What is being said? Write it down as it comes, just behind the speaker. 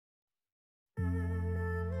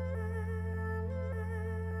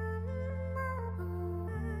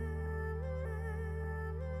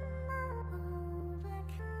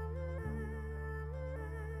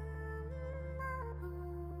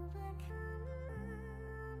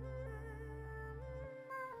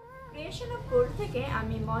Creation of gold থেকে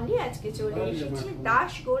আমি মলি আজকে চলে এসেছি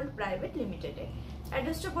দাস গোল্ড প্রাইভেট লিমিটেডে।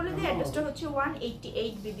 অ্যাড্রেসটা বলে দিই, অ্যাড্রেসটা হচ্ছে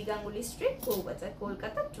 188 বিবি গাঙ্গুলি স্ট্রিট, বউবাজার,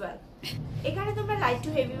 কলকাতা 12। এখানে তোমরা light to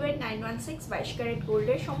heavy weight 916 22 carat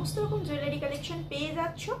গোল্ডের সমস্ত রকম জুয়েলারি কালেকশন পেয়ে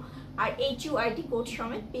যাচ্ছ, আর HUID কোড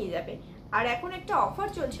সমেত পেয়ে যাবে। আর এখন একটা অফার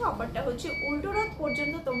চলছে, অফারটা হচ্ছে উল্টো রথ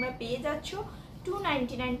পর্যন্ত তোমরা পেয়ে যাচ্ছ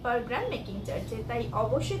 299 পার গ্রাম মেকিং চার্জে। তাই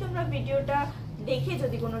অবশ্যই তোমরা ভিডিওটা দেখে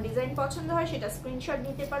যদি কোনো ডিজাইন পছন্দ হয় সেটা স্ক্রিনশট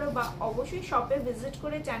নিতে পারো, বা অবশ্যই শপে ভিজিট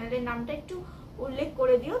করে চ্যানেলের নামটা একটু উল্লেখ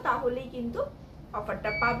করে দিও, তাহলেই কিন্তু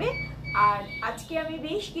অফারটা পাবে। আর আজকে আমি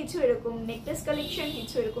বেশ কিছু এরকম নেকলেস কালেকশন,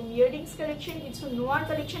 কিছু এরকম ইয়াররিংস কালেকশন, কিছু নোয়ার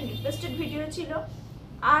কালেকশন রিকোয়েস্টেড ভিডিও ছিল,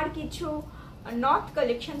 আর কিছু নথ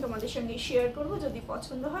কালেকশন তোমাদের সঙ্গে শেয়ার করব। যদি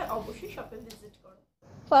পছন্দ হয় অবশ্যই শপে ভিজিট করো।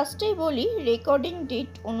 ফার্স্টেই বলি, রেকর্ডিং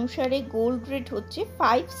ডেট অনুসারে গোল্ড রেট হচ্ছে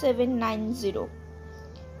 5790।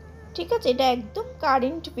 ঠিক আছে, এটা একদম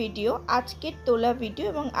কারেন্ট ভিডিও, আজকের তোলা ভিডিও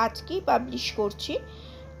এবং আজকেই পাবলিশ করছি।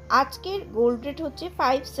 আজকের গোল্ড রেট হচ্ছে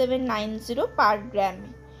 5790 পার গ্রামে।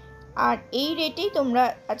 আর এই রেটেই তোমরা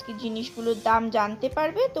আজকে জিনিসগুলোর দাম জানতে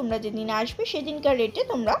পারবে। তোমরা যেদিন আসবে সেদিনকার রেটে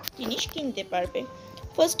তোমরা জিনিস কিনতে পারবে।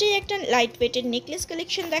 ফার্স্টেই একটা লাইট ওয়েটের নেকলেস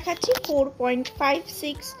কালেকশন দেখাচ্ছি।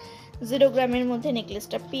 4.560 গ্রামের মধ্যে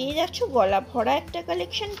নেকলেসটা পেয়ে যাচ্ছ। গলা ভরা একটা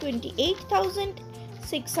কালেকশন,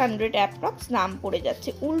 28,600 অ্যাপ্রক্স দাম পড়ে যাচ্ছে।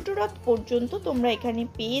 উল্টো রথ পর্যন্ত তোমরা এখানে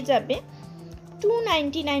পেয়ে যাবে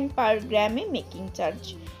 299 পার গ্রামে মেকিং চার্জ।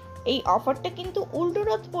 এই অফারটা কিন্তু উল্টো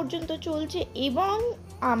রথ পর্যন্ত চলছে এবং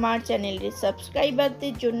আমার চ্যানেলের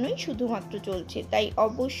সাবস্ক্রাইবারদের জন্যই শুধুমাত্র চলছে। তাই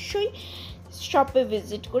অবশ্যই শপে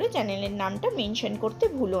ভিজিট করে চ্যানেলের নামটা মেনশন করতে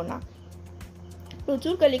ভুলো না।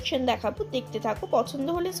 প্রচুর কালেকশন দেখাবো, দেখতে থাকো। পছন্দ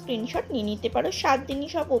হলে স্ক্রিনশট নিয়ে নিতে পারো। 7 দিনই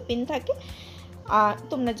সব ওপেন থাকে,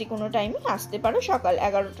 তোমরা যে কোনো টাইমে আসতে পারো। সকাল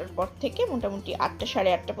 11টার পর থেকে মোটামুটি 8টা সাড়ে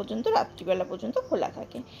 8টা পর্যন্ত, রাত্রিবেলা পর্যন্ত খোলা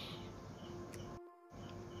থাকে।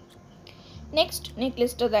 নেক্সট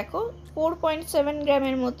নেকলেসটা দেখো, 4.7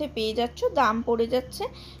 গ্রামের মধ্যে পেয়ে যাচ্ছ। দাম পড়ে যাচ্ছে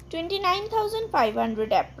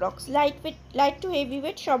 29,500 approx. Light to heavy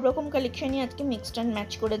weight সব রকম কালেকশনই আজকে মিক্সড অ্যান্ড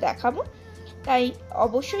ম্যাচ করে দেখাবো, তাই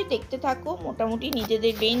অবশ্যই দেখতে থাকো। মোটামুটি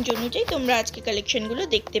নিজেদের রেঞ্জ অনুযায়ী তোমরা আজকে কালেকশনগুলো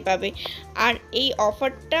দেখতে পাবে। আর এই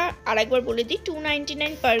অফারটা আরেকবার বলে দিই,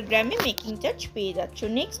 299 পার গ্রামে মেকিং চার্জ পেয়ে যাচ্ছ।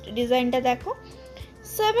 নেক্সট ডিজাইনটা দেখো,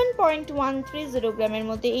 7.130 গ্রামের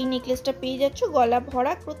মধ্যে এই নেকলেসটা পেয়ে যাচ্ছ। গলা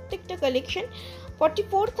ভরা প্রত্যেকটা কালেকশন,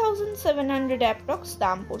 44,700 অ্যাপ্রক্স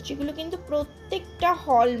দাম পড়ছে। এগুলো কিন্তু প্রত্যেকটা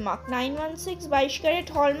হলমার্ক, 916 22 ক্যারেট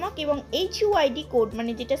হলমার্ক এবং HUID কোড,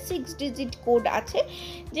 মানে যেটা 6 ডিজিট কোড আছে,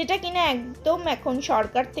 যেটা কিনা একদম এখন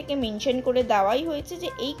সরকার থেকে মেনশন করে দেওয়াই হয়েছে যে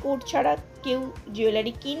এই কোড ছাড়া কেউ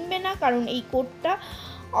জুয়েলারি কিনবে না, কারণ এই কোডটা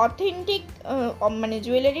অথেন্টিক, মানে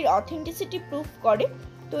জুয়েলারির অথেন্টিসিটি প্রুফ করে।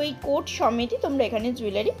 তো এই কোড সমেতই তোমরা এখানে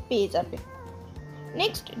জুয়েলারি পেয়ে যাবে।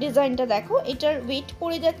 নেক্সট ডিজাইনটা দেখো, এটার ওয়েট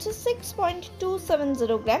পড়ে যাচ্ছে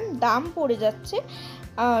 6.270 গ্রাম। দাম পড়ে যাচ্ছে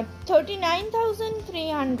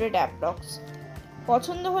 39,300 অ্যাপ্রক্স।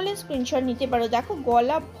 পছন্দ হলে স্ক্রিনশট নিতে পারো। দেখো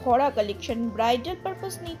গলা ভরা কালেকশন, ব্রাইডাল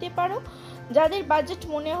পারপাস নিতে পারো। যাদের বাজেট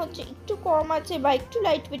মনে হচ্ছে একটু কম আছে বা একটু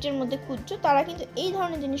লাইট ওয়েটের মধ্যে খুঁজছো, তারা কিন্তু এই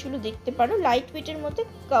ধরনের জিনিসগুলো দেখতে পারো। লাইট ওয়েটের মধ্যে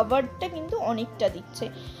কভারটা কিন্তু অনেকটা দিচ্ছে।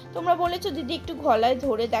 তোমরা বলেছো দিদি একটু গলায়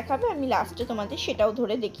ধরে দেখাবে, আমি লাস্টে তোমাদের সেটাও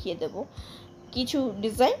ধরে দেখিয়ে দেবো। কিছু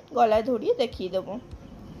ডিজাইন গলায় ধরিয়ে দেখিয়ে দেবো।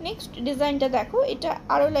 নেক্সট ডিজাইনটা দেখো, এটা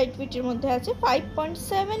আরও লাইট ওয়েটের মধ্যে আছে।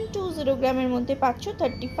 5.720 গ্রামের মধ্যে পাচ্ছ,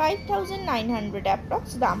 35,900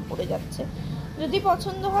 অ্যাপ্রক্স দাম পড়ে যাচ্ছে। যদি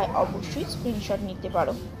পছন্দ হয় অবশ্যই স্ক্রিনশট নিতে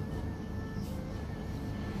পারো।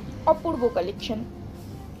 অপূর্ব কালেকশন।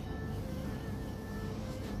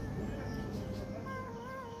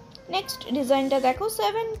 নেক্সট ডিজাইনটা দেখো,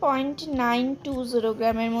 7.920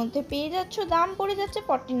 গ্রামের মধ্যে পেয়ে যাচ্ছ। দাম পড়ে যাচ্ছে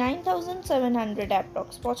 49,700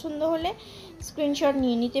 অ্যাপ্রক্স। পছন্দ হলে স্ক্রিনশট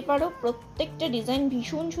নিয়ে নিতে পারো। প্রত্যেকটা ডিজাইন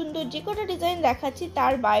ভীষণ সুন্দর। যে কটা ডিজাইন দেখাচ্ছি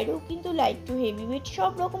তার বাইরেও কিন্তু লাইট টু হেভি ওয়েট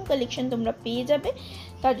সব রকম কালেকশন তোমরা পেয়ে যাবে।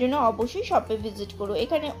 তার জন্য অবশ্যই শপে ভিজিট করো।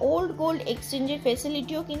 এখানে ওল্ড গোল্ড এক্সচেঞ্জের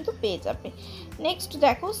ফেসিলিটিও কিন্তু পেয়ে যাবে। নেক্সট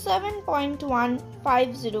দেখো,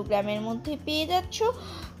 7.150 গ্রামের মধ্যে পেয়ে যাচ্ছ।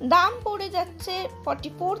 দাম পড়ে যাচ্ছে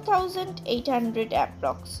 44,800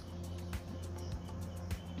 অ্যাপ্রক্স।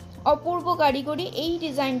 অপূর্ব কারিগরি। এই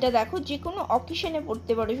ডিজাইনটা দেখো, যে কোনো অকেশনে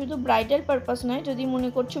পড়তে পারো, শুধু ব্রাইডাল পারপাস নয়। যদি মনে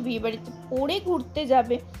করছো বিয়ে বাড়িতে পরে ঘুরতে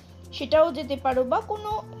যাবে সেটাও যেতে পারো, বা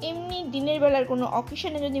কোনো এমনি দিনের বেলার কোনো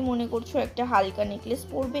অকেশনে যদি মনে করছো একটা হালকা নেকলেস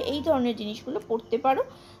পরবে, এই ধরনের জিনিসগুলো পরতে পারো।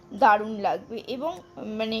 দারুণ লাগবে এবং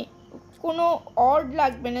মানে কোনো অড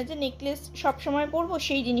লাগবে না যে নেকলেস সবসময় পরবো,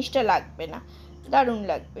 সেই জিনিসটা লাগবে না, দারুণ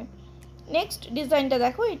লাগবে। নেক্সট ডিজাইনটা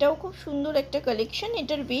দেখো, এটাও খুব সুন্দর একটা কালেকশন।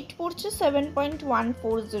 এটার ওয়েট পড়ছে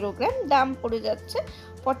 7.140 গ্রাম। দাম পড়ে যাচ্ছে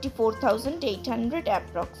 44,800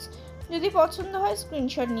 অ্যাপ্রক্স। যদি পছন্দ হয়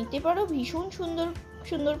স্ক্রিনশট নিতে পারো। ভীষণ সুন্দর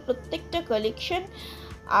সুন্দর প্রত্যেকটা কালেকশন।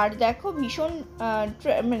 আর দেখো ভীষণ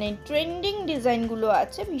মানে ট্রেন্ডিং ডিজাইনগুলো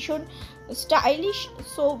আছে, ভীষণ স্টাইলিশ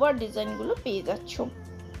সোবার ডিজাইনগুলো পেয়ে যাচ্ছ।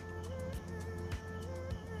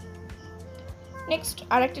 নেক্সট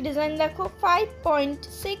আরেকটা ডিজাইন দেখো,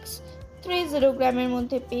 5.630 গ্রামের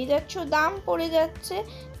মধ্যে পেয়ে যাচ্ছ। দাম পড়ে যাচ্ছে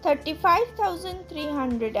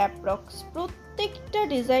 35,300 অ্যাপ্রক্স। প্রত্যেকটা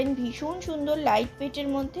ডিজাইন ভীষণ সুন্দর, লাইট ওয়েটের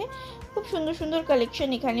মধ্যে খুব সুন্দর সুন্দর কালেকশন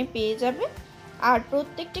এখানে পেয়ে যাবে। আর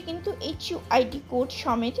প্রত্যেকটা কিন্তু HUID কোড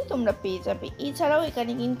সমেতই তোমরা পেয়ে যাবে। এছাড়াও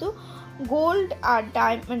এখানে কিন্তু গোল্ড আর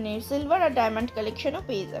মানে সিলভার আর ডায়মন্ড কালেকশনও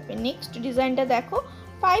পেয়ে যাবে। নেক্সট ডিজাইনটা দেখো,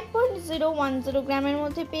 5.010 গ্রামের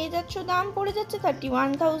মধ্যে পেয়ে যাচ্ছ। দাম পড়ে যাচ্ছে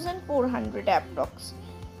 31,400 অ্যাপ্রক্স।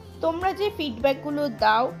 তোমরা যে ফিডব্যাকগুলো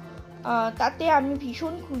দাও তাতে আমি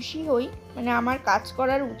ভীষণ খুশি হই, মানে আমার কাজ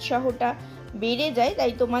করার উৎসাহটা বেড়ে যায়।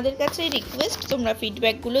 তাই তোমাদের কাছে রিকোয়েস্ট, তোমরা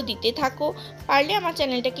ফিডব্যাকগুলো দিতে থাকো। পারলে আমার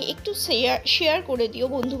চ্যানেলটাকে একটু শেয়ার করে দিও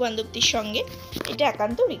বন্ধু বান্ধবদের সঙ্গে, এটা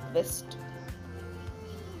একান্ত রিকোয়েস্ট।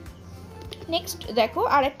 নেক্সট দেখো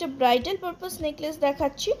আর একটা ব্রাইডাল পারপাস নেকলেস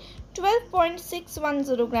দেখাচ্ছি,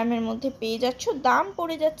 12.610 গ্রামের মধ্যে পেয়ে যাচ্ছ। দাম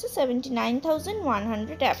পড়ে যাচ্ছে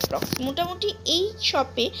 79,100 অ্যাপ্রক্স। মোটামুটি এই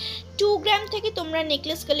শপে 2 গ্রাম থেকে তোমরা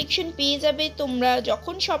নেকলেস কালেকশন পেয়ে যাবে। তোমরা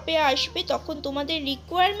যখন শপে আসবে তখন তোমাদের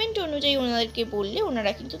রিকোয়ারমেন্ট অনুযায়ী ওনাদেরকে বললে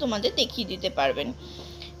ওনারা কিন্তু তোমাদের দেখিয়ে দিতে পারবেন।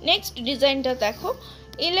 নেক্সট ডিজাইনটা দেখো,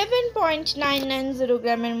 11.990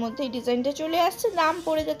 গ্রামের মধ্যে এই ডিজাইনটা চলে আসছে। দাম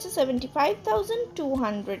পড়ে যাচ্ছে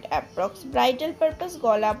 75,200 অ্যাপ্রক্স। ব্রাইডাল পারপাস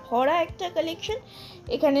গলা ভরা একটা কালেকশন।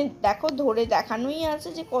 এখানে দেখো ধরে দেখানোই আছে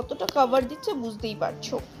যে কতটা কভার দিচ্ছে, বুঝতেই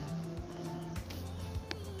পারছো।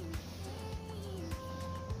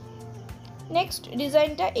 নেক্সট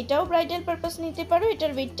ডিজাইনটা, এটাও ব্রাইডাল পারপাস নিতে পারো।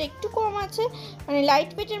 এটার ওয়েটটা একটু কম আছে, মানে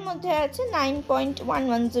লাইট ওয়েটের মধ্যে আছে।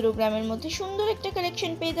 9.110 গ্রামের মধ্যে সুন্দর একটা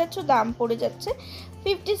কালেকশন পেয়ে যাচ্ছ। দাম পড়ে যাচ্ছে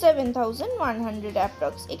 57,100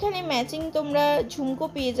 অ্যাপ্রক্স। এখানে ম্যাচিং তোমরা ঝুমকো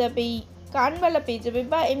পেয়ে যাবে, কানবালা পেয়ে যাবে,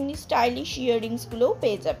 বা এমনি স্টাইলিশ ইয়াররিংসগুলোও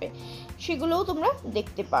পেয়ে যাবে, সেগুলোও তোমরা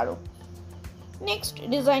দেখতে পারো। নেক্সট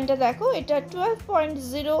ডিজাইনটা দেখো, এটা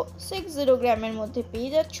 12.060 গ্রামের মধ্যে পেয়ে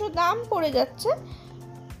যাচ্ছ। দাম পড়ে যাচ্ছে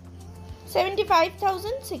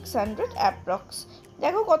 75,600 অ্যাপ্রক্স।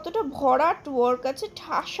 দেখো কতটা ভরাট ওয়ার্ক আছে,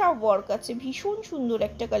 ঠাসা ওয়ার্ক আছে, ভীষণ সুন্দর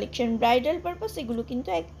একটা কালেকশন। ব্রাইডাল পারপাস এগুলো কিন্তু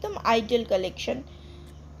একদম আইডিয়াল কালেকশন।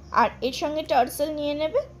 আর এর সঙ্গে টার্সেল নিয়ে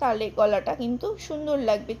নেবে, তাহলে গলাটা কিন্তু সুন্দর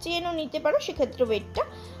লাগবে। চেনও নিতে পারো, সেক্ষেত্রে ওয়েটটা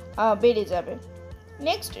বেড়ে যাবে।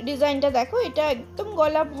 নেক্সট ডিজাইনটা দেখো, এটা একদম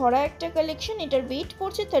গলা ভরা একটা কালেকশন। এটার ওয়েট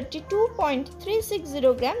পড়ছে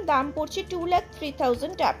 32.360 গ্রাম। দাম পড়ছে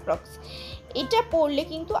 2,03,000 অ্যাপ্রক্স। এটা পরলে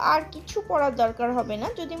কিন্তু আর কিছু পরার দরকার হবে না।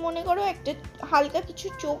 যদি মনে করো একটা হালকা কিছু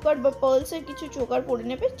চোকার বা পার্লসের কিছু চোকার পরে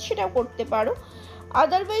নেবে, সেটাও করতে পারো।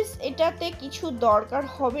 আদারওয়াইজ এটাতে কিছু দরকার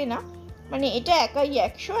হবে না, মানে এটা একাই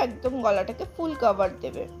 100 একদম গলাটাকে ফুল কভার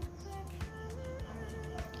দেবে।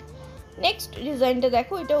 নেক্সট ডিজাইনটা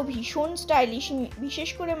দেখো, এটাও ভীষণ স্টাইলিশ। বিশেষ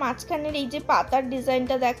করে মাঝখানের এই যে পাতার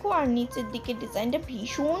ডিজাইনটা দেখো, আর নিচের দিকের ডিজাইনটা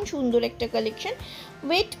ভীষণ সুন্দর একটা কালেকশন।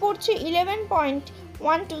 ওয়েট পড়ছে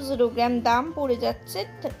 11.120 গ্রাম। দাম পড়ে যাচ্ছে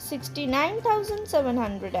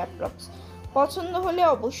 69,700 অ্যাপ্রক্স। পছন্দ হলে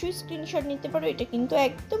অবশ্যই স্ক্রিনশট নিতে পারো। এটা কিন্তু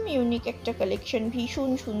একদম ইউনিক একটা কালেকশন, ভীষণ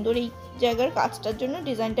সুন্দর। এই জায়গার কাজটার জন্য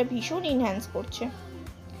ডিজাইনটা ভীষণ ইনহ্যান্স করছে।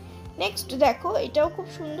 নেক্সট দেখো, এটাও খুব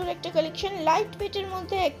সুন্দর একটা কালেকশন, লাইট ওয়েটের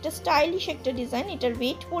মধ্যে একটা স্টাইলিশ একটা ডিজাইন। এটার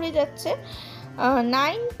ওয়েট পড়ে যাচ্ছে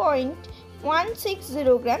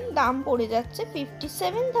 9.160 গ্রাম। দাম পড়ে যাচ্ছে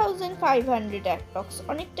 57,500 অ্যাপ্রক্স।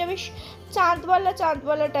 অনেকটা বেশ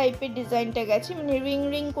চাঁদওয়ালা টাইপের ডিজাইনটা গেছে, মানে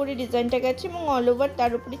রিং করে ডিজাইনটা গেছে, এবং অল ওভার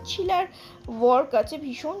তার উপরে ছিলার ওয়ার্ক আছে,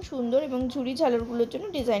 ভীষণ সুন্দর। এবং ঝুড়ি ঝালরগুলোর জন্য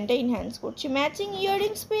ডিজাইনটা ইনহ্যান্স করছে। ম্যাচিং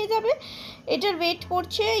ইয়াররিংস পেয়ে যাবে। এটার ওয়েট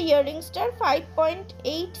পড়ছে ইয়াররিংসটার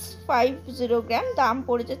 5.850 গ্রাম। দাম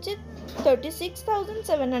পড়ে যাচ্ছে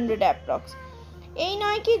 36,700 অ্যাপ্রক্স। এই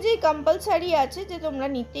নয় কি যে কম্পালসারি আছে যে তোমরা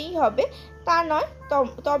নিতেই হবে, তা নয়।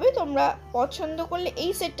 তবে তোমরা পছন্দ করলে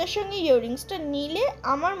এই সেটটার সঙ্গে ইয়াররিংসটা নিলে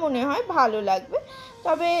আমার মনে হয় ভালো লাগবে।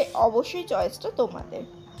 তবে অবশ্যই চয়েসটা তোমাদের।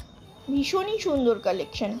 ভীষণই সুন্দর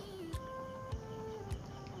কালেকশন।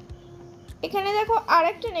 এখানে দেখো আর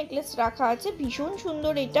একটা নেকলেস রাখা আছে, ভীষণ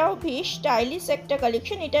সুন্দর। এটাও বেশ স্টাইলিশ একটা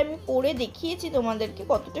কালেকশন। এটা আমি পরে দেখিয়েছি তোমাদেরকে,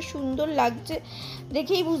 কতটা সুন্দর লাগছে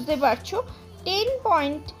দেখেই বুঝতে পারছো।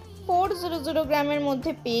 10.400 গ্রামের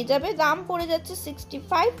মধ্যে পেয়ে যাবে। দাম পড়ে যাচ্ছে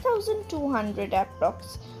 65,200 অ্যাপ্রক্স।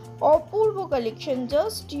 অপূর্ব কালেকশন,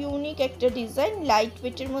 জাস্ট ইউনিক একটা ডিজাইন, লাইট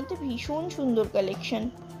ওয়েটের মধ্যে ভীষণ সুন্দর কালেকশন।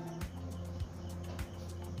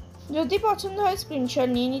 যদি পছন্দ হয় স্ক্রিনশট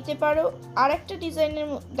নিয়ে নিতে পারো। আর একটা ডিজাইনের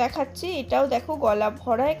দেখাচ্ছি, এটাও দেখো গলা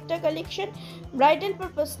ভরা একটা কালেকশন, ব্রাইডাল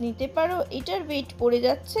পারপাস নিতে পারো। এটার ওয়েট পড়ে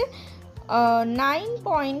যাচ্ছে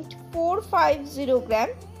 9.450 গ্রাম,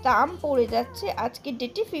 দাম পড়ে যাচ্ছে আজকের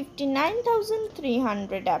ডেটে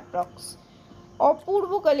 59,300 অ্যাপ্রক্স।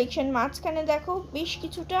 অপূর্ব কালেকশন। মাঝখানে দেখো বেশ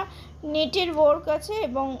কিছুটা নেটের ওয়ার্ক আছে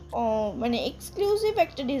এবং মানে এক্সক্লুসিভ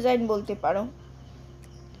একটা ডিজাইন বলতে পারো,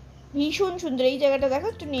 ভীষণ সুন্দর। এই জায়গাটা দেখো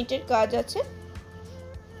একটু নেটের কাজ আছে।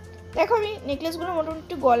 দেখো আমি নেকলেসগুলো মোটামুটি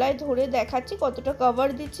একটু গলায় ধরে দেখাচ্ছি কতটা কভার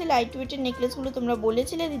দিচ্ছে। লাইট ওয়েটের নেকলেসগুলো তোমরা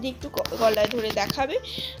বলেছিলে দিদি একটু গলায় ধরে দেখাবে,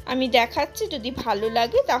 আমি দেখাচ্ছি, যদি ভালো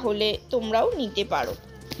লাগে তাহলে তোমরাও নিতে পারো।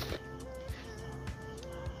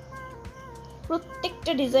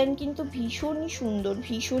 প্রত্যেকটা ডিজাইন কিন্তু ভীষণই সুন্দর,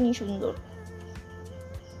 ভীষণই সুন্দর।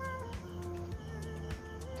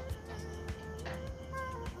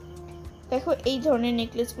 দেখো এই ধরনের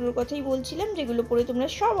নেকলেসগুলোর কথাই বলছিলাম, যেগুলো পরে তোমরা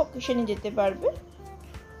সব অকেশনে যেতে পারবে।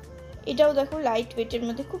 এটাও দেখো লাইট ওয়েটের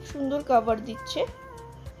মধ্যে খুব সুন্দর কভার দিচ্ছে।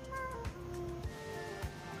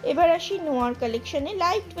 এবার আসি নোয়ার কালেকশনে।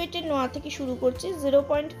 লাইট ওয়েটের নোয়া থেকে শুরু করছি।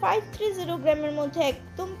 0.530 গ্রামের মধ্যে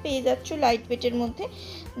একদম পেয়ে যাচ্ছ লাইট ওয়েটের মধ্যে,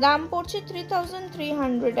 দাম পড়ছে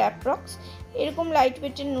 3,300 অ্যাপ্রক্স। এরকম লাইট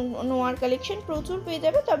ওয়েটের নোয়ার কালেকশন প্রচুর পেয়ে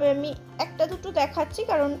যাবে, তবে আমি একটা দুটো দেখাচ্ছি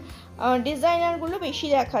কারণ ডিজাইনারগুলো বেশি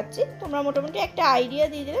দেখাচ্ছি। তোমরা মোটামুটি একটা আইডিয়া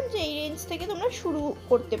দিয়ে দিলাম যে এই রেঞ্জ থেকে তোমরা শুরু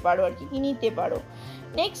করতে পারো আর কি, নিতে পারো।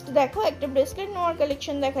 নেক্সট দেখো একটা ব্রেসলেট নোয়ার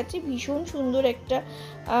কালেকশন দেখাচ্ছি, ভীষণ সুন্দর একটা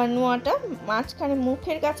নোয়াটা। মাঝখানে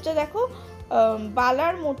মুখের কাজটা দেখো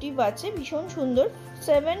বালার মোটিভ আছে, ভীষণ সুন্দর।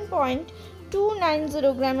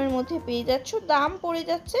 7.290 গ্রামের মধ্যে পেয়ে যাচ্ছ, দাম পড়ে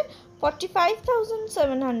যাচ্ছে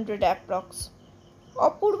 45,700 অ্যাপ্রক্স।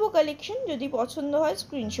 অপূর্ব কালেকশন, যদি পছন্দ হয়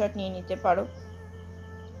স্ক্রিনশট নিয়ে নিতে পারো।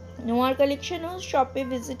 নোয়ার কালেকশনও শপে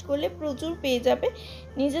ভিজিট করলে প্রচুর পেয়ে যাবে,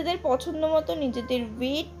 নিজেদের পছন্দ মতো, নিজেদের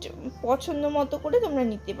ওয়েট পছন্দ মতো করে তোমরা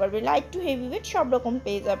নিতে পারবে। লাইট টু হেভি ওয়েট সব রকম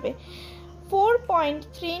পেয়ে যাবে।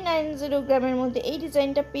 4.390 গ্রামের মধ্যে এই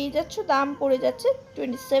ডিজাইনটা পেয়ে যাচ্ছ, দাম পড়ে যাচ্ছে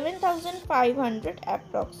 27,500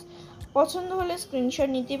 অ্যাপ্রক্স। পছন্দ হলে স্ক্রিনশট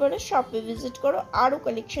নিতে পারো, শপে ভিজিট করো, আরও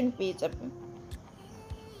কালেকশন পেয়ে যাবে।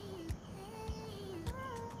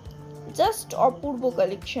 জাস্ট অপূর্ব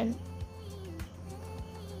কালেকশন।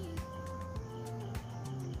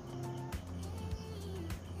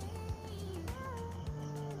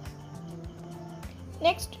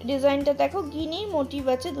 নেক্সট ডিজাইনটা দেখো, গিনির মোটিভ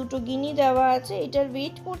আছে, দুটো গিনি দেওয়া আছে। এটার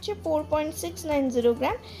ওয়েট পড়ছে 4.690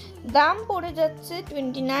 গ্রাম, দাম পড়ে যাচ্ছে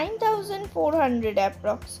 29,400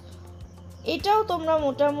 অ্যাপ্রক্স। এটাও তোমরা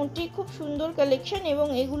মোটামুটি খুব সুন্দর কালেকশন, এবং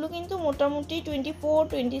এগুলো কিন্তু মোটামুটি 24,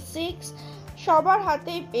 26 সবার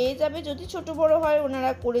হাতেই পেয়ে যাবে। যদি ছোট বড় হয়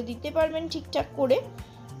ওনারা করে দিতে পারবেন ঠিকঠাক করে।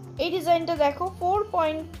 এই ডিজাইনটা দেখো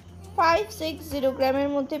 4.560 গ্রামের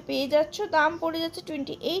মধ্যে পেয়ে যাচ্ছ, দাম পড়ে যাচ্ছে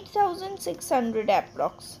 28,600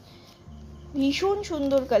 অ্যাপ্রক্স। ভীষণ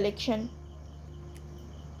সুন্দর কালেকশন।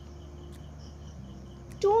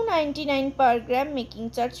 299 পার গ্রাম মেকিং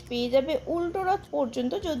চার্জ পেয়ে যাবে উল্টো রথ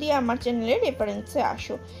পর্যন্ত যদি আমার চ্যানেলের রেফারেন্সে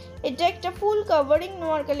আসো। এটা একটা ফুল কভারিং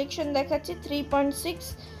নোয়ার কালেকশন দেখাচ্ছি।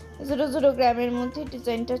 3.600 গ্রামের মধ্যে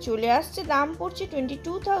ডিজাইনটা চলে আসছে, দাম পড়ছে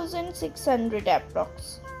 22,600 অ্যাপ্রক্স।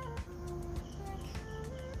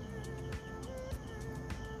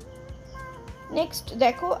 নেক্সট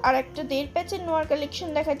দেখো আর একটা 1.5 প্যাচের নোয়ার কালেকশন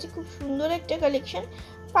দেখাচ্ছি, খুব সুন্দর একটা কালেকশন।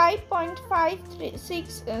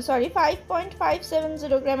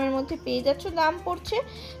 5.570 গ্রামের মধ্যে পেয়ে যাচ্ছ, দাম পড়ছে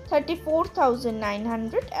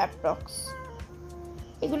 34,900 অ্যাপ্রক্স।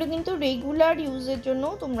 এগুলো কিন্তু রেগুলার ইউজের জন্য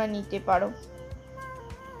তোমরা নিতে পারো।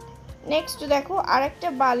 নেক্সট দেখো আর একটা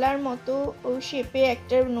বালার মতো শেপে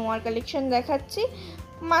একটা নোয়ার কালেকশন দেখাচ্ছি,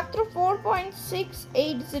 মাত্র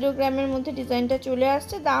 4.680 গ্রামের মধ্যে ডিজাইনটা চলে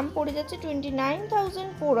আসছে, দাম পড়ে যাচ্ছে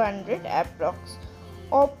 29,400 অ্যাপ্রক্স।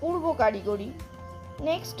 অপূর্ব কারিগরি।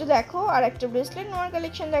 নেক্সট দেখো আর একটা ব্রেসলেট নোয়ার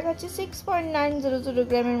কালেকশন দেখাচ্ছি, 6.900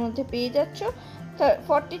 গ্রামের মধ্যে পেয়ে যাচ্ছ,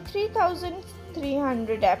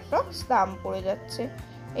 43,300 অ্যাপ্রক্স, দাম পড়ে যাচ্ছে।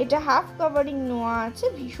 এটা হাফ কভারিং নোয়া আছে,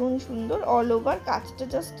 ভীষণ সুন্দর, অল ওভার কাজটা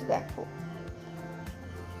জাস্ট দেখো।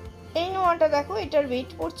 এই নোয়াটা দেখো, এটার ওয়েট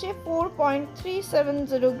পড়ছে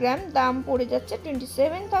 4.370 গ্রাম, দাম পড়ে যাচ্ছে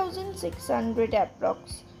 27,600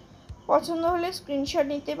 অ্যাপ্রক্স। পছন্দ হলে স্ক্রিনশট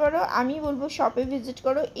নিতে পারো। আমি বলবো শপে ভিজিট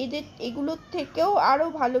করো, এগুলোর থেকেও আরও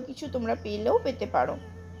ভালো কিছু তোমরা পেতে পারো।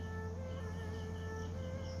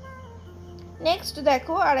 নেক্সট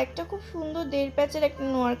দেখো আর একটা খুব সুন্দর 1.5 প্যাচের একটা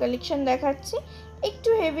নোয়ার কালেকশন দেখাচ্ছি, একটু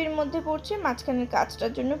হেভির মধ্যে পড়ছে, মাঝখানের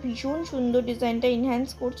কাজটার জন্য ভীষণ সুন্দর ডিজাইনটা ইনহ্যান্স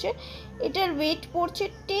করছে। এটার ওয়েট পড়ছে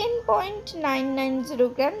 10.990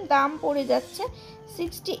 গ্রাম, দাম পড়ে যাচ্ছে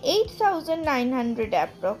 68,900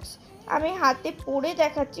 অ্যাপ্রক্স। আমি হাতে পরে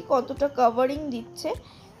দেখাচ্ছি কতটা কভারিং দিচ্ছে,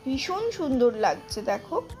 ভীষণ সুন্দর লাগছে।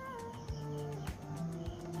 দেখো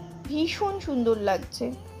ভীষণ সুন্দর লাগছে।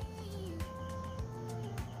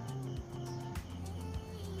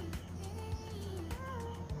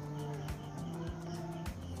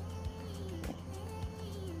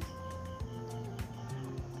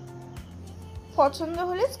 পছন্দ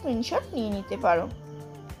হলে স্ক্রিনশট নিয়ে নিতে পারো।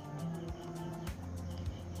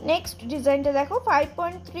 নেক্সট ডিজাইনটা দেখো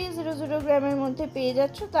 5.300 গ্রামের মধ্যে পেয়ে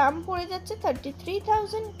যাচ্ছ, দাম পড়ে যাচ্ছে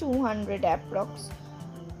 33,200 অ্যাপ্রক্স।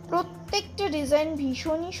 প্রত্যেকটা ডিজাইন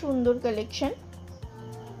ভীষণই সুন্দর কালেকশন।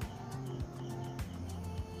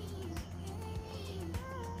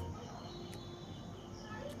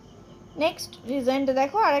 নেক্সট ডিজাইনটা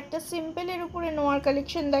দেখো, আর একটা সিম্পলের উপরে নোয়ার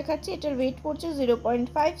কালেকশন দেখাচ্ছি। এটার ওয়েট পড়ছে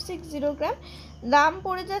 0.560 গ্রাম, দাম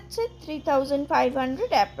পড়ে যাচ্ছে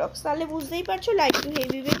 3,500 অ্যাপ্রক্স। তাহলে বুঝতেই পারছো লাইট টু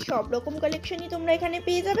হেভি ওয়েট সব রকম কালেকশনই তোমরা এখানে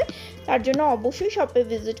পেয়ে যাবে। তার জন্য অবশ্যই শপে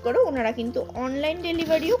ভিজিট করো, ওনারা কিন্তু অনলাইন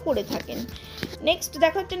ডেলিভারিও করে থাকেন। নেক্সট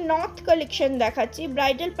দেখো একটা নথ কালেকশন দেখাচ্ছি।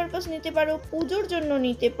 ব্রাইডাল পারপাস নিতে পারো, পুজোর জন্য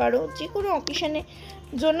নিতে পারো, যে কোনো অকেশনের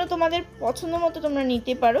জন্য তোমাদের পছন্দ মতো তোমরা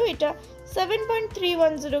নিতে পারো। এটা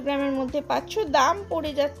 7.310 গ্রামের মধ্যে পাচ্ছ, দাম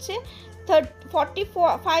পড়ে যাচ্ছে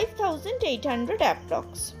 45,800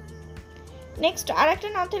 অ্যাপ্রক্স। নেক্সট আর একটা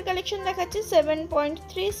নথের কালেকশন দেখাচ্ছি।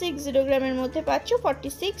 7.360 গ্রামের মধ্যে পাচ্ছ,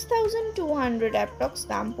 46,200 অ্যাপ্রক্স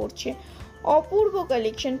দাম পড়ছে। অপূর্ব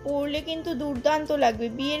কালেকশন, পরলে কিন্তু দুর্দান্ত লাগবে,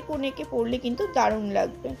 বিয়ের কনেকে পরলে কিন্তু দারুণ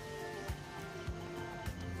লাগবে।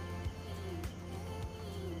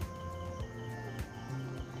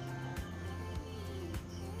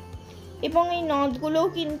 এবং এই নথগুলোও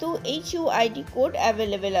কিন্তু HUID কোড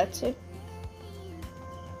অ্যাভেলেবেল আছে।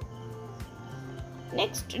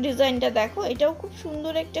 নেক্সট ডিজাইনটা দেখো, এটাও খুব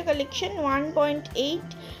সুন্দর একটা কালেকশন।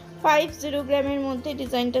 1.850 গ্রামের মধ্যে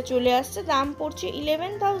ডিজাইনটা চলে আসছে, দাম পড়ছে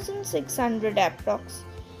 11,600 অ্যাপ্রক্স।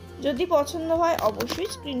 যদি পছন্দ হয় অবশ্যই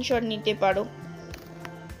স্ক্রিনশট নিতে পারো।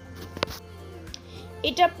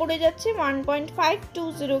 এটা পড়ে যাচ্ছে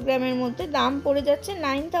 1.520 গ্রামের মধ্যে, দাম পড়ে যাচ্ছে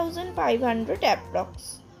 9,500 অ্যাপ্রক্স।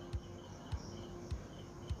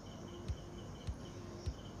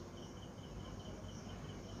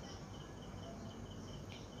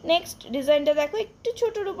 নেক্সট ডিজাইনটা দেখো, একটু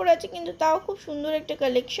ছোটোর উপর আছে কিন্তু তাও খুব সুন্দর একটা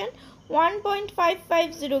কালেকশন।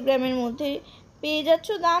 1.550 গ্রামের মধ্যে পেয়ে যাচ্ছ,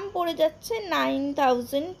 দাম পড়ে যাচ্ছে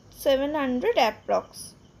 9,700 অ্যাপ্রক্স।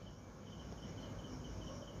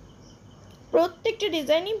 প্রত্যেকটা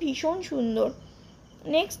ডিজাইনই ভীষণ সুন্দর।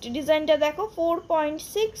 নেক্সট ডিজাইনটা দেখো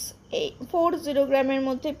 4.640 গ্রামের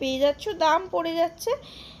মধ্যে পেয়ে যাচ্ছ, দাম পড়ে যাচ্ছে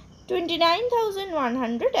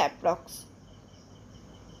 29,100 অ্যাপ্রক্স।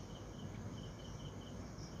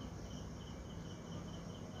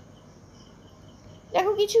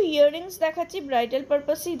 দেখো কিছু ইয়াররিংস দেখাচ্ছি, ব্রাইডাল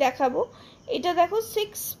পারপাসেই দেখাবো। এটা দেখো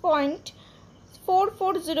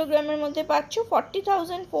 6.440 গ্রামের মধ্যে পাচ্ছ,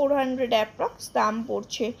 40,400 অ্যাপ্রক্স দাম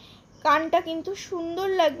পড়ছে। কানটা কিন্তু সুন্দর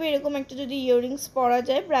লাগবে, এরকম একটা যদি ইয়াররিংস পরা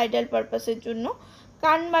যায় ব্রাইডাল পারপাসের জন্য।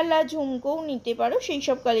 কানবালা ঝুমকোও নিতে পারো, সেই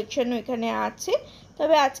সব কালেকশনও এখানে আছে।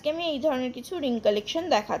 তবে আজকে আমি এই ধরনের কিছু রিং কালেকশন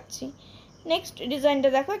দেখাচ্ছি। নেক্সট ডিজাইনটা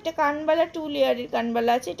দেখো, একটা কানবালা 2 লেয়ারের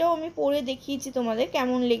কানবালা আছে, এটাও আমি পরে দেখিয়েছি তোমাদের,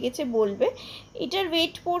 কেমন লেগেছে বলবে। এটার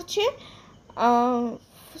ওয়েট পড়ছে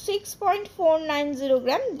 6.490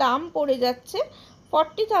 গ্রাম, দাম পড়ে যাচ্ছে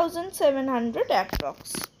 40,700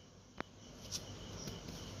 অ্যাপ্রক্স।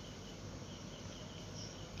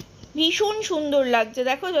 ভীষণ সুন্দর লাগছে,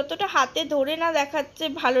 দেখো যতটা হাতে ধরে না দেখাচ্ছে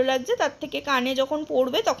ভালো লাগছে, তার থেকে কানে যখন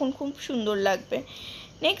পরবে তখন খুব সুন্দর লাগবে।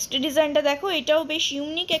 নেক্সট ডিজাইনটা দেখো, এটাও বেশ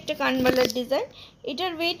ইউনিক একটা কানবালার ডিজাইন।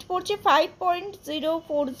 এটার ওয়েট পড়ছে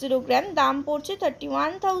 5.040 গ্রাম, দাম পড়ছে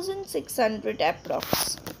 31,600 অ্যাপ্রক্স।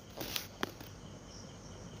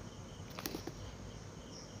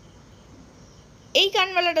 এই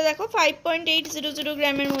কানবালাটা দেখো 5.800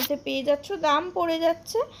 গ্রামের মধ্যে পেয়ে যাচ্ছ, দাম পড়ে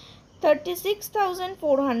যাচ্ছে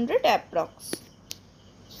 36,400 অ্যাপ্রক্স।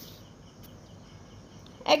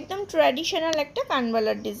 একদম ট্র্যাডিশনাল একটা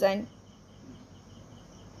কানবালার ডিজাইন।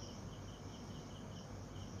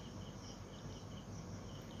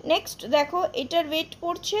 নেক্সট দেখো, এটার ওয়েট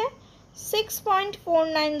পড়ছে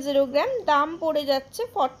 6.490 গ্রাম, দাম পড়ে যাচ্ছে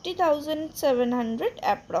 40,700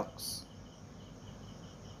 অ্যাপ্রক্স।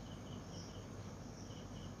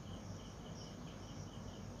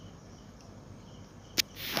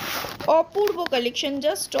 অপূর্ব কালেকশন,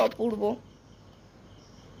 জাস্ট অপূর্ব।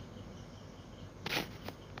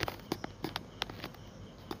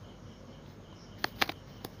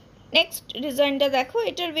 নেক্সট ডিজাইনটা দেখো,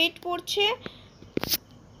 এটার ওয়েট পড়ছে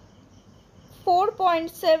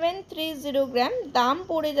 4.730 গ্রাম, দাম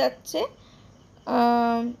পড়ে যাচ্ছে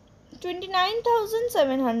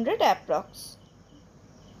 29,700 অ্যাপ্রক্স।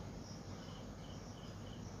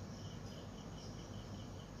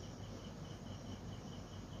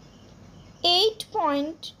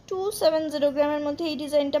 8.270 গ্রামের মধ্যে এই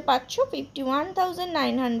ডিজাইনটা পাচ্ছ,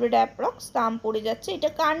 51,900 অ্যাপ্রক্স দাম পড়ে যাচ্ছে। এটা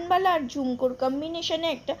কানবালা আর ঝুমকোর কম্বিনেশনে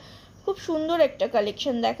একটা খুব সুন্দর একটা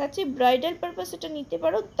কালেকশন দেখাচ্ছি। ব্রাইডাল পারপাস এটা নিতে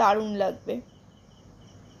পারো, দারুণ লাগবে।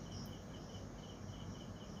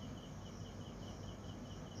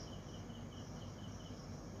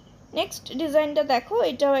 নেক্সট ডিজাইনটা দেখো,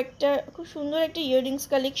 এটাও একটা খুব সুন্দর একটা ইয়াররিংস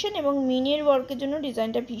কালেকশন এবং মিনের ওয়ার্কের জন্য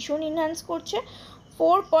ডিজাইনটা ভীষণ এনহ্যান্স করছে।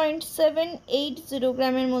 4.780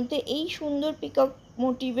 গ্রামের মধ্যে এই সুন্দর পিকক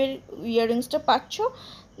মোটিভের ইয়াররিংসটা পাচ্ছ।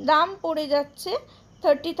 দাম পড়ে যাচ্ছে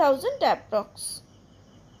 30,000 অ্যাপ্রক্স।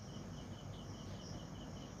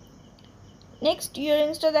 নেক্সট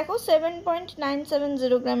ইয়াররিংসটা দেখো,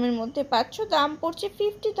 7.970 গ্রামের মধ্যে পাচ্ছ। দাম পড়ছে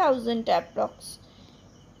 50,000 অ্যাপ্রক্স।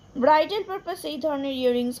 ব্রাইডাল পারপাস এই ধরনের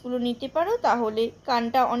ইয়াররিংসগুলো নিতে পারো, তাহলে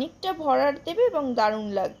কানটা অনেকটা ভরাট দেবে এবং দারুণ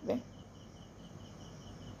লাগবে।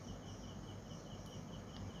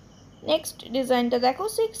 নেক্সট ডিজাইনটা দেখো,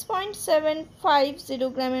 6.750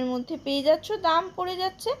 গ্রামের মধ্যে পেয়ে যাচ্ছ। দাম পড়ে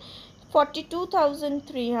যাচ্ছে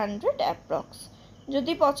 42,300 অ্যাপ্রক্স।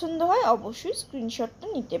 যদি পছন্দ হয় অবশ্যই স্ক্রিনশটটা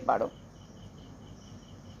নিতে পারো।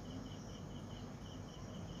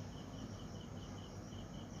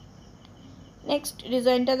 নেক্সট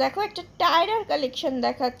ডিজাইনটা দেখো, একটা টায়রার কালেকশন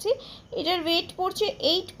দেখাচ্ছি। এটার ওয়েট পড়ছে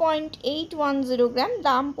 8.810 গ্রাম।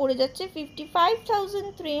 দাম পড়ে যাচ্ছে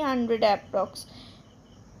 55,300 অ্যাপ্রক্স।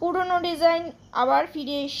 পুরনো ডিজাইন আবার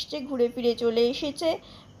ফিরে এসছে, ঘুরে ফিরে চলে এসেছে।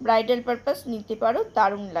 ব্রাইডাল পারপাস নিতে পারো,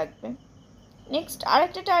 দারুণ লাগবে। নেক্সট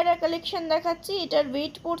আরেকটা টায়রা কালেকশন দেখাচ্ছি। এটার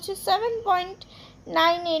ওয়েট পড়ছে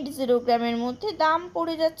 7.980 গ্রামের মধ্যে। দাম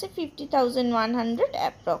পড়ে যাচ্ছে 50,100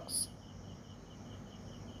 অ্যাপ্রক্স।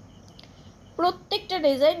 প্রত্যেকটা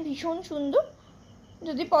ডিজাইন ভীষণ সুন্দর।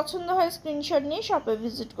 যদি পছন্দ হয় স্ক্রিনশট নিয়ে শপে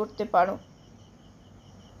ভিজিট করতে পারো।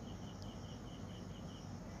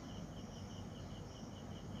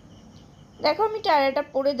 দেখো আমি টায়রাটা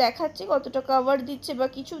পরে দেখাচ্ছি কতটা কভার দিচ্ছে বা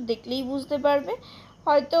কিছু, দেখলেই বুঝতে পারবে।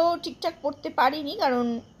 হয়তো ঠিকঠাক পরতে পারিনি কারণ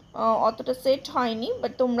অতটা সেট হয়নি,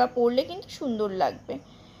 বাট তোমরা পরলে কিন্তু সুন্দর লাগবে।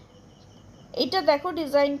 এটা দেখো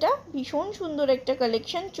ডিজাইনটা ভীষণ সুন্দর একটা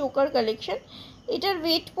কালেকশন, চোকার কালেকশন। এটার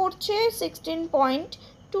ওয়েট পড়ছে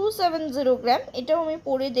 16.270 গ্রাম। এটাও আমি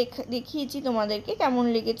পরে দেখিয়েছি তোমাদেরকে, কেমন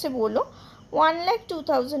লেগেছে বলো।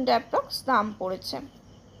 1,02,000 অ্যাপ্রক্স দাম পড়েছে।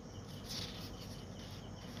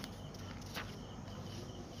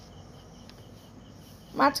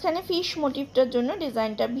 মাঝখানে ফিশ মোটিভটার জন্য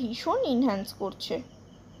ডিজাইনটা ভীষণ এনহ্যান্স করছে।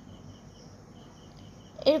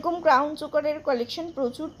 এরকম ক্রাউন চোকারের কালেকশন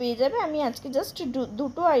প্রচুর পেয়ে যাবে। আমি আজকে জাস্ট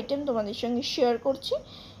দুটো আইটেম তোমাদের সঙ্গে শেয়ার করছি।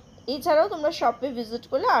 এছাড়াও তোমরা শপে ভিজিট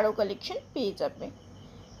করলে আরও কালেকশন পেয়ে যাবে।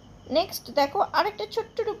 নেক্সট দেখো আরেকটা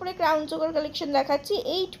ছোট্টর উপরে ক্রাউন চোকার কালেকশন দেখাচ্ছি।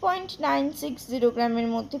 8.960 গ্রামের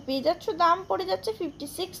মধ্যে পেয়ে যাচ্ছ। দাম পড়ে যাচ্ছে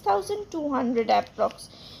 56,200 অ্যাপ্রক্স।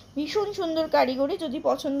 ভীষণ সুন্দর কারিগরি। যদি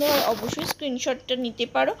পছন্দ হয় অবশ্যই স্ক্রিনশটটা নিতে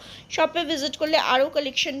পারো। শপে ভিজিট করলে আরও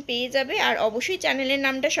কালেকশন পেয়ে যাবে। আর অবশ্যই চ্যানেলের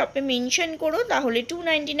নামটা শপে মেনশন করো, তাহলে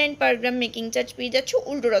 299 পার গ্রাম মেকিং চার্জ পেয়ে যাচ্ছ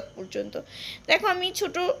উল্টোরথ পর্যন্ত। দেখো আমি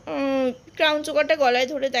ছোট ক্রাউন চোকারটা গলায়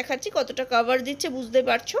ধরে দেখাচ্ছি, কতটা কভার দিচ্ছে বুঝতে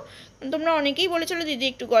পারছো। তোমরা অনেকেই বলেছিলো দিদি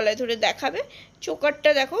একটু গলায় ধরে দেখাবে। চোকারটা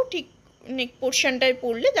দেখো ঠিক নেক পোর্শনটায়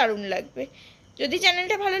পরলে দারুণ লাগবে। যদি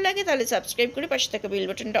চ্যানেলটা ভালো লাগে তাহলে সাবস্ক্রাইব করে পাশে থাকা বেল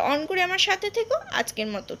বাটনটা অন করে আমার সাথে থেকো। আজকের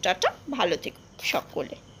মতো টাটা, ভালো থেকো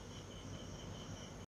সকলে।